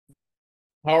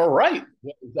All right.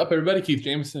 What is up, everybody? Keith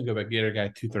Jameson, go back Gator Guy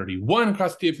 231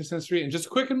 across DFS history. And just a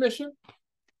quick admission,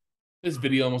 this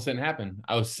video almost didn't happen.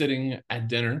 I was sitting at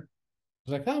dinner.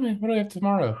 I was like, oh man, what do I have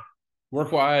tomorrow?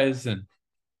 Work wise and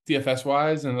DFS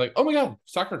wise. And like, oh my God,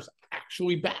 soccer's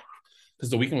actually back. Because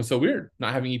the weekend was so weird,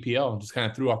 not having EPL and just kind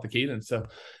of threw off the cadence. So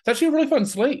it's actually a really fun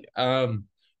slate.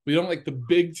 We don't like the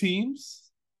big teams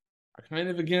are kind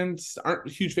of against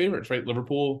aren't huge favorites, right?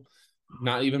 Liverpool,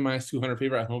 not even minus 200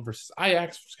 favorite at home versus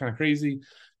Ajax, which is kind of crazy.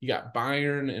 You got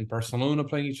Bayern and Barcelona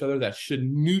playing each other. That should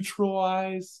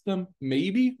neutralize them,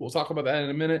 maybe. We'll talk about that in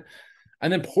a minute.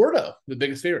 And then Porto, the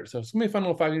biggest favorite. So it's going to be a fun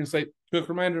little 5 game slate. Quick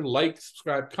reminder, like,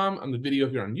 subscribe, comment on the video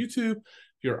if you're on YouTube,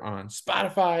 if you're on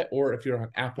Spotify, or if you're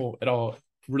on Apple. It all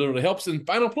really, really helps. And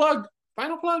final plug.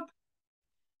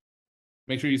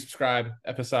 Make sure you subscribe.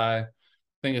 FSI, I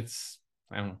think it's,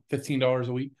 I don't know, $15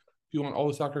 a week. If you want all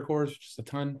the soccer cores, just a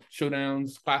ton,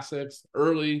 showdowns, classics,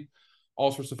 early,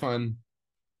 all sorts of fun.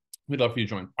 We'd love for you to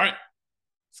join. All right,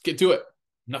 let's get to it.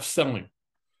 Enough settling.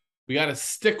 We got to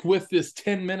stick with this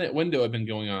 10-minute window I've been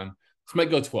going on. This might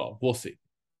go 12. We'll see.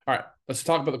 All right, let's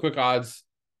talk about the quick odds.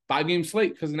 5 game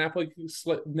slate because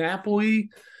the Napoli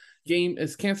game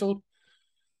is canceled.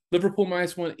 Liverpool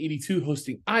minus 182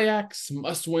 hosting Ajax.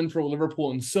 Must win for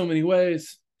Liverpool in so many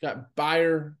ways. Got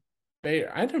Bayer.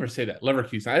 I never say that.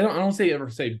 Leverkusen. I don't ever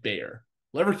say Bayer.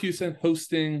 Leverkusen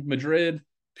hosting Madrid.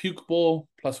 Puke Bowl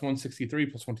plus 163,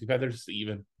 plus 125. They're just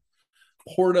even.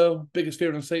 Porto, biggest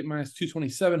favorite on the slate, minus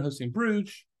 227, hosting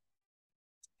Bruges.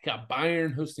 Got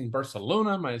Bayern hosting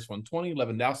Barcelona, minus 120.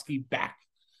 Lewandowski back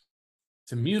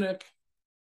to Munich.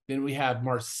 Then we have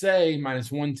Marseille,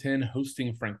 minus 110,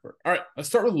 hosting Frankfurt. All right, let's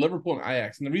start with Liverpool and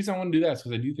Ajax. And the reason I want to do that is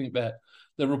because I do think that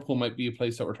Liverpool might be a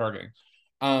place that we're targeting.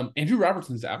 Andrew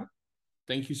Robertson's out.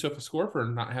 Thank you, SofaScore, for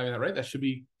not having that right. That should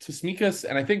be Tsimikas.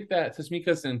 And I think that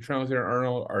Tsimikas and Trent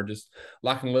Arnold are just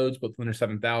locking loads, both under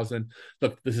 7,000.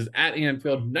 Look, this is at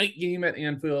Anfield, night game at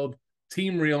Anfield,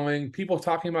 team reeling, people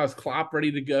talking about his Klopp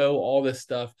ready to go, all this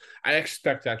stuff. I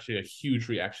expect actually a huge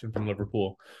reaction from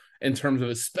Liverpool in terms of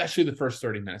especially the first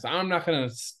 30 minutes. I'm not going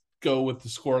to go with the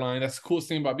scoreline. That's the coolest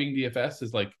thing about being DFS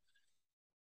is like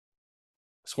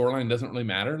scoreline doesn't really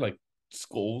matter. Like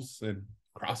goals and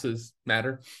crosses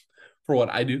matter for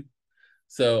what I do.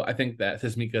 So I think that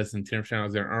Tismikas and Tim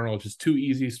Channels there Arnold are just too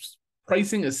easy.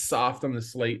 Pricing is soft on the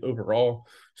slate overall.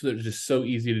 So they're just so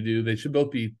easy to do. They should both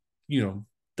be,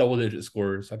 double-digit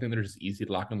scorers. I think they're just easy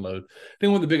to lock and load. I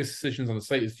think one of the biggest decisions on the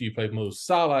slate is do you play Mo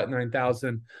Salah at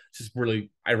 9,000? It's just really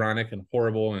ironic and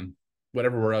horrible and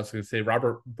whatever else I can say.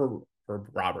 Robert,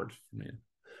 man.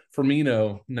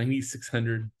 Firmino,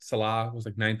 9,600. Salah was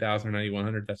like 9,000 or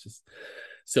 9,100. That's just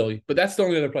silly. But that's the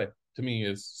only other play to me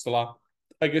is Salah.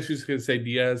 I guess you could say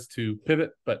Diaz to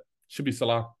pivot, but should be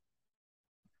Salah.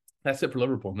 That's it for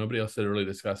Liverpool. Nobody else to really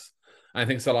discuss. I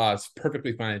think Salah is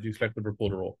perfectly fine if you expect Liverpool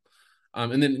to roll.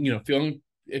 And then,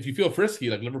 if you feel frisky,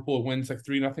 like Liverpool wins like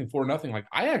 3-0, 4-0, like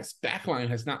Ajax backline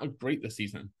has not looked great this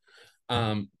season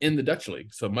in the Dutch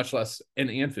league, so much less in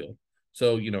Anfield.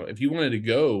 So, if you wanted to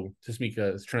go to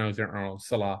Smika, Trent Arnold,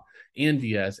 Salah, and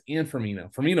Diaz, and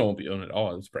Firmino won't be owned at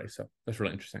all at this price. So that's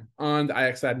really interesting. On the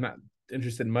Ajax side, not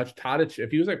interested in much. Tadic,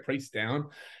 if he was like priced down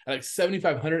at like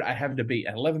 7,500, I have a debate.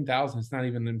 At 11,000, it's not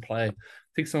even in play. I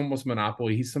think someone was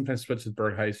Monopoly. He sometimes splits with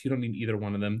Berghuis. You don't need either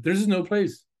one of them. There's just no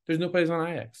plays. There's no plays on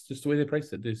Ajax. Just the way they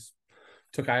priced it. They just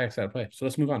took Ajax out of play. So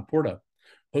let's move on. Porto,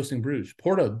 hosting Bruges.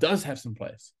 Porto does have some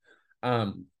plays.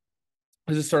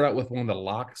 Let's just start out with one of the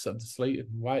locks of the slate.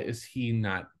 Why is he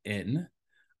not in?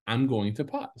 I'm going to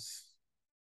pause.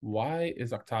 Why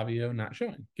is Octavio not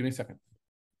showing? Give me a second.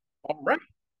 All right.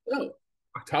 So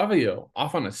Octavio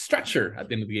off on a stretcher at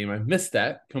the end of the game. I missed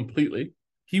that completely.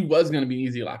 He was going to be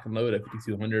easy lock and load at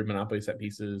 5,200 Monopoly set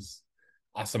pieces.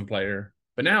 Awesome player.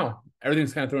 But now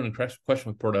everything's kind of thrown in question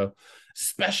with Porto,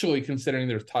 especially considering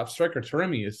their top striker,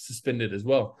 Taremi, is suspended as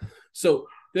well. So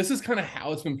this is kind of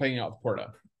how it's been playing out with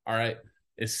Porto. All right.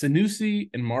 Is Sanusi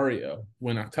and Mario,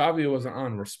 when Octavio wasn't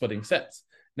on, were splitting sets.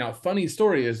 Now, funny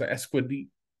story is Esquidi,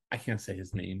 I can't say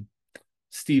his name,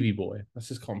 Stevie Boy. Let's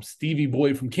just call him Stevie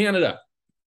Boy from Canada.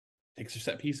 Takes their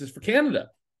set pieces for Canada.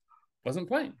 Wasn't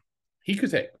playing. He could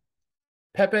take.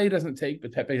 Pepe doesn't take,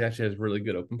 but Pepe actually has really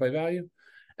good open play value.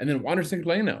 And then Wander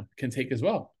Sinclaino can take as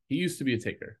well. He used to be a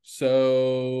taker.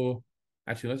 So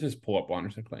actually, let's just pull up Wander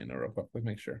Sinclaino real quick. Let's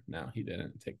make sure. No, he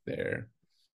didn't take there.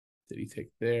 Did he take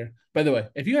there? By the way,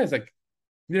 if you guys like,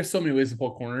 there's so many ways to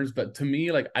pull corners, but to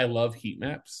me, like, I love heat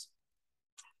maps.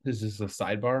 This is a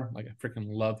sidebar. Like, I freaking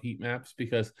love heat maps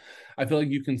because I feel like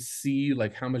you can see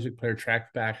like how much a player tracks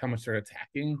back, how much they're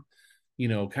attacking,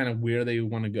 kind of where they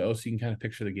want to go. So you can kind of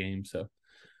picture the game. So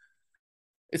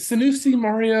It's Sanusi,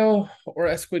 Mario, or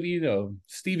Esquidito.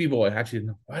 Stevie Boy. Actually,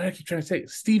 no, why did I keep trying to say it?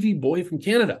 Stevie Boy from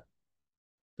Canada.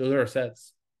 Those are our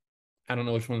sets. I don't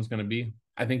know which one's going to be.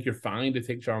 I think you're fine to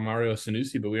take John Mario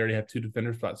Sanusi, but we already have 2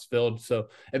 defender spots filled. So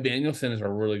Evangelson is a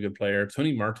really good player.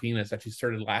 Tony Martinez actually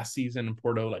started last season in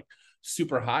Porto, like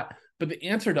super hot. But the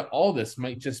answer to all this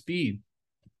might just be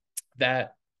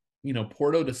that,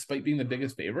 Porto, despite being the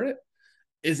biggest favorite,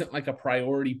 isn't like a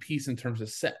priority piece in terms of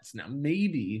sets. Now,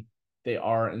 maybe they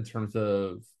are in terms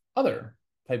of other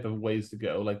type of ways to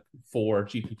go, like for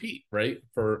GPP, right?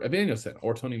 For Evangelson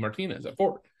or Tony Martinez at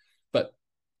forward. But,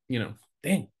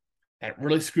 dang, that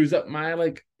really screws up my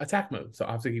like attack mode. So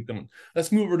I'll have to keep going.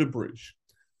 Let's move over to Bruges.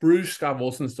 Bruges, Scott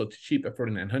Wilson is still too cheap at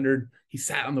 4,900. He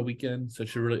sat on the weekend, so it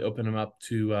should really open him up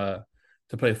to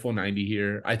play a full 90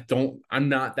 here. I'm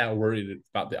not that worried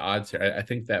about the odds here. I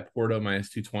think that Porto minus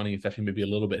 220 is actually maybe a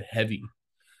little bit heavy.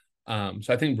 So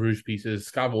I think Bruges pieces,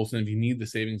 Scott Wilson, if you need the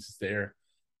savings, is there.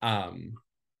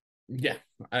 Yeah,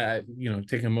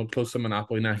 take him close to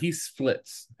Monopoly. Now he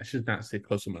splits. I should not say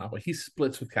close to Monopoly. He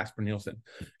splits with Casper Nielsen.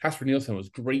 Casper Nielsen was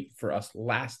great for us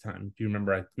last time. Do you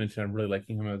remember I mentioned I'm really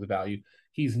liking him as a value?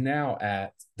 He's now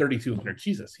at 3,200.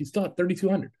 Jesus, he's still at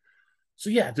 3,200. So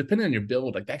yeah, depending on your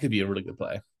build, like that could be a really good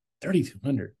play.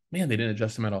 3,200. Man, they didn't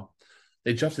adjust him at all.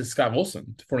 They adjusted Scott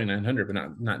Wilson to 4,900,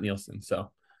 but not Nielsen.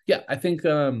 So yeah, I think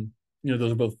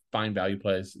those are both fine value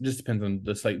plays. It just depends on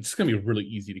the site. It's gonna be really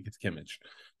easy to get to Kimmich.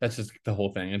 That's just the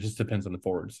whole thing. It just depends on the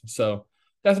forwards. So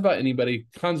that's about anybody.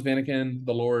 Hans Vanaken,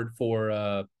 the Lord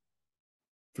for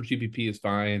GPP is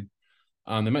fine.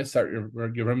 They might start your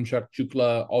Remchuk,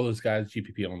 Chukla, all those guys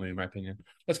GPP only, in my opinion.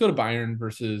 Let's go to Bayern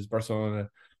versus Barcelona.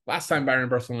 Last time Bayern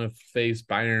Barcelona faced,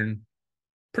 Bayern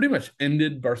pretty much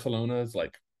ended Barcelona's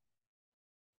like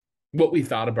what we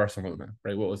thought of Barcelona,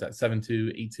 right? What was that?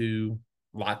 7-2, 8-2,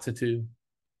 lots of 2,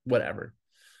 whatever.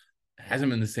 It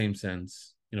hasn't been the same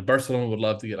since. Barcelona would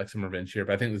love to get like some revenge here,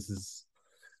 but I think this is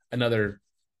it's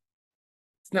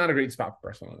not a great spot for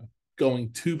Barcelona.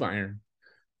 Going to Bayern.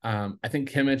 I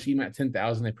think Kimmich, even at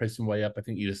 10,000, they priced him way up. I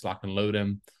think you just lock and load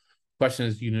him. Question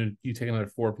is, you take another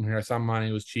 4 from here. I saw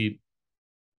Mane was cheap.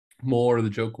 More, the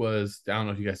joke was, I don't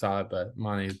know if you guys saw it, but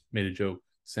Mane made a joke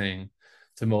saying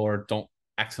to Muller, don't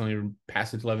accidentally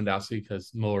pass it to Lewandowski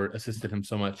because Muller assisted him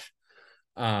so much.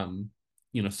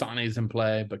 Sane's in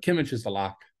play, but Kimmich is the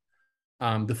lock.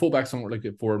 The fullbacks don't really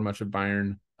get forward much of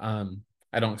Bayern.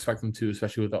 I don't expect them to,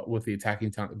 especially with the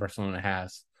attacking talent that Barcelona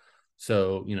has.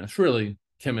 So, it's really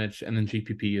Kimmich, and then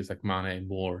GPP is like Mane,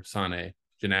 Moore, Sane,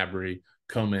 Gnabry,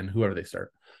 Koeman, whoever they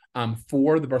start.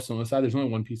 For the Barcelona side, there's only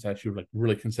one piece I actually like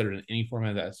really considered in any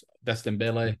format. That's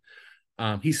Dembele.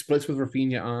 He splits with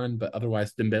Rafinha on, but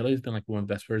otherwise Dembele has been like one of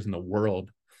the best players in the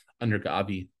world under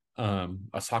Gavi. I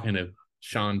was talking to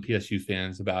Sean, PSU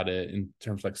fans, about it in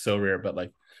terms of like so rare, but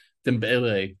like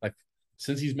Dembele, like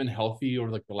since he's been healthy over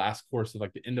like the last course of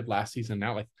like the end of last season,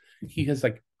 now like he has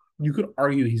like, you could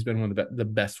argue he's been one of the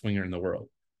best winger in the world.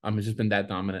 It's just been that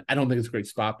dominant. I don't think it's a great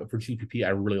spot, but for GPP, I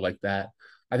really like that.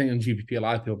 I think in GPP, a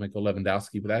lot of people might go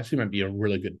Lewandowski, but that actually might be a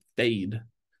really good fade.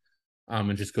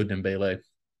 And just go Dembele.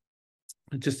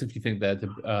 Just if you think that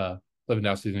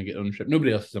Lewandowski is going to get ownership.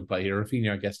 Nobody else is going to play here.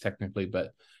 Rafinha, I guess, technically,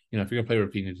 but if you're going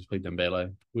to play Rafinha, just play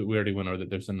Dembele. We already went over that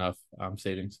there's enough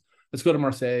savings. Let's go to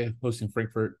Marseille, hosting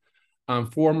Frankfurt.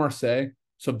 For Marseille,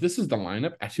 so this is the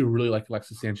lineup. I actually really like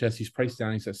Alexis Sanchez. He's priced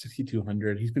down. He's at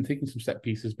 6,200. He's been taking some set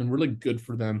pieces, been really good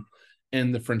for them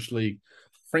in the French league.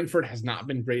 Frankfurt has not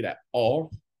been great at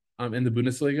all in the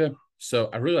Bundesliga. So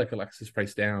I really like Alexis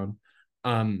priced down.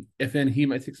 If in, he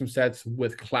might take some sets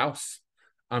with Klaus.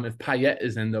 If Payet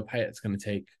is in, though, Payet's going to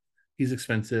take. He's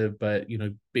expensive, but,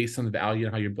 based on the value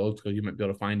and how your builds go, you might be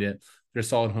able to find it. They're a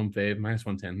solid home fave, minus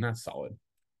 110. That's solid.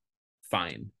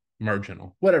 Fine.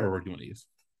 Marginal. Whatever word you want to use.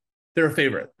 They're a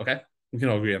favorite, okay? We can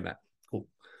all agree on that. Cool.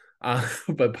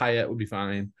 But Payet would be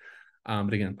fine.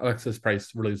 But again, Alexis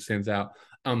price really stands out.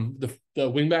 The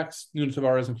wingbacks, Nuno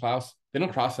Tavares and Klaus, they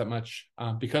don't cross that much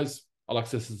because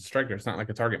Alexis is a striker. It's not like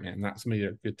a target man, not somebody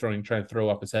you're trying to throw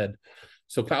off his head.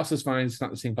 So Klaus is fine. It's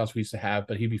not the same Klaus we used to have,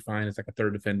 but he'd be fine. It's like a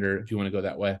third defender if you want to go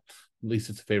that way. At least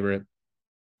it's a favorite.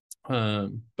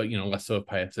 But less so if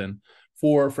Payet's in.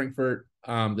 For Frankfurt,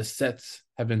 the sets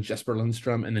have been Jesper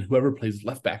Lindstrom, and then whoever plays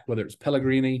left back, whether it's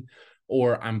Pellegrini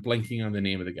or I'm blanking on the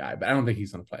name of the guy, but I don't think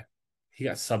he's going to play. He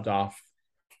got subbed off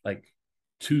like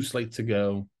 2 slates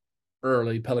ago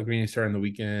early. Pellegrini starting the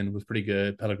weekend was pretty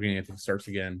good. Pellegrini, I think, starts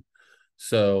again.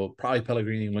 So probably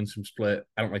Pellegrini wins some split.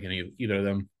 I don't like either of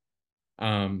them.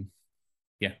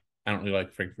 Yeah, I don't really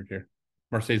like Frankfurt here.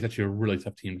 Marseille's actually a really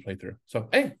tough team to play through. So,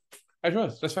 hey, I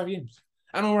chose. That's 5 games.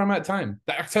 I don't know where I'm at time.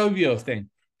 The Octavio thing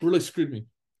really screwed me.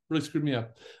 really screwed me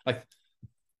up. Like,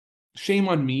 shame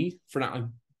on me for not like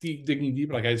digging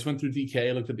deep. Like, I just went through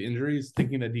DK, looked at the injuries,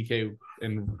 thinking that DK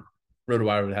and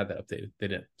RotoWire would have that updated. They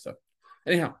didn't. So,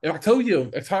 anyhow, if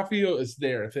Octavio is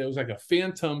there, if it was like a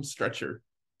phantom stretcher,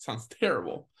 sounds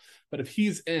terrible. But if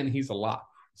he's in, he's a lot.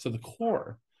 So the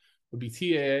core would be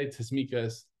TAA,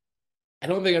 Tsimikas. I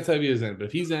don't think Octavio is in, but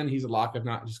if he's in, he's a lock. If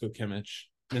not, just go Kimmich.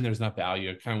 Then there's not value.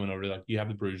 I kind of went over like you have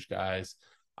the Bruges guys.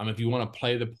 If you want to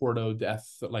play the Porto death,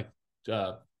 like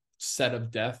set of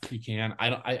death, you can.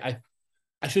 I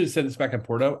should have said this back in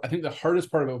Porto. I think the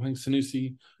hardest part about playing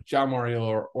Sanusi, John Mario,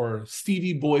 or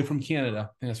Stevie Boy from Canada,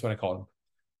 I think that's what I call him,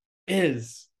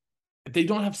 is if they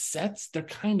don't have sets, they're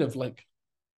kind of like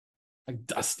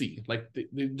dusty. Like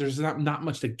there's not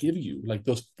much to give you. Like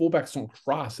those fullbacks don't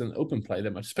cross in open play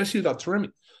that much, especially without Taremi.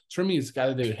 Taremi is the guy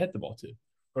that they would hit the ball to,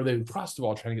 or they would cross the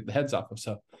ball trying to get the heads off of.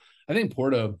 So I think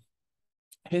Porto,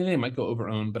 I think they might go over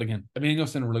own, but again,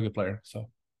 Emmanuel's a really good player, so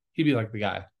he'd be like the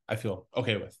guy I feel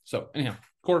okay with. So anyhow,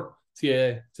 core,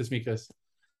 TAA, Tsimikas,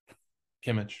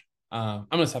 Kimmich. I'm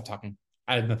gonna stop talking.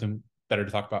 I have nothing better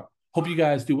to talk about. Hope you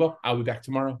guys do well. I'll be back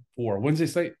tomorrow for Wednesday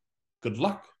slate. Good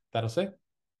luck. That'll say.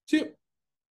 See you.